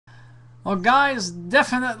Well, guys,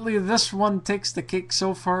 definitely this one takes the cake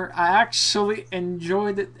so far. I actually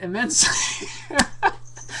enjoyed it immensely.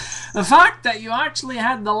 The fact that you actually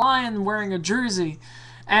had the lion wearing a jersey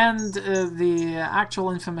and the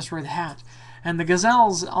actual infamous red hat, and the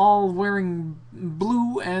gazelles all wearing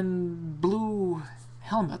blue and blue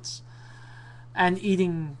helmets and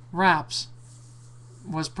eating wraps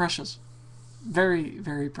was precious. Very,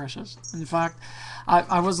 very precious. In fact,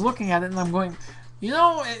 I was looking at it and I'm going, you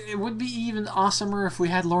know, it would be even awesomer if we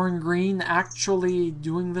had Lauren Green actually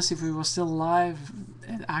doing this, if he was still alive,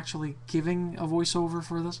 and actually giving a voiceover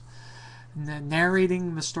for this, and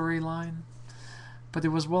narrating the storyline. But it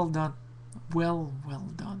was well done. Well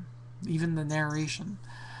done. Even the narration.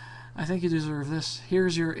 I think you deserve this.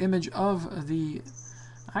 Here's your image of the...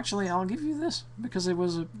 Actually, I'll give you this because it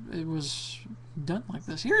was done like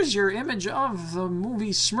this. Here's your image of the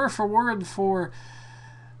movie Smurf Award for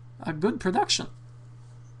a good production.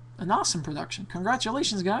 An awesome production.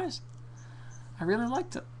 Congratulations, guys. I really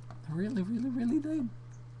liked it. I really did.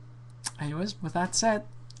 Anyways, with that said,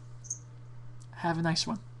 have a nice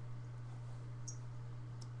one.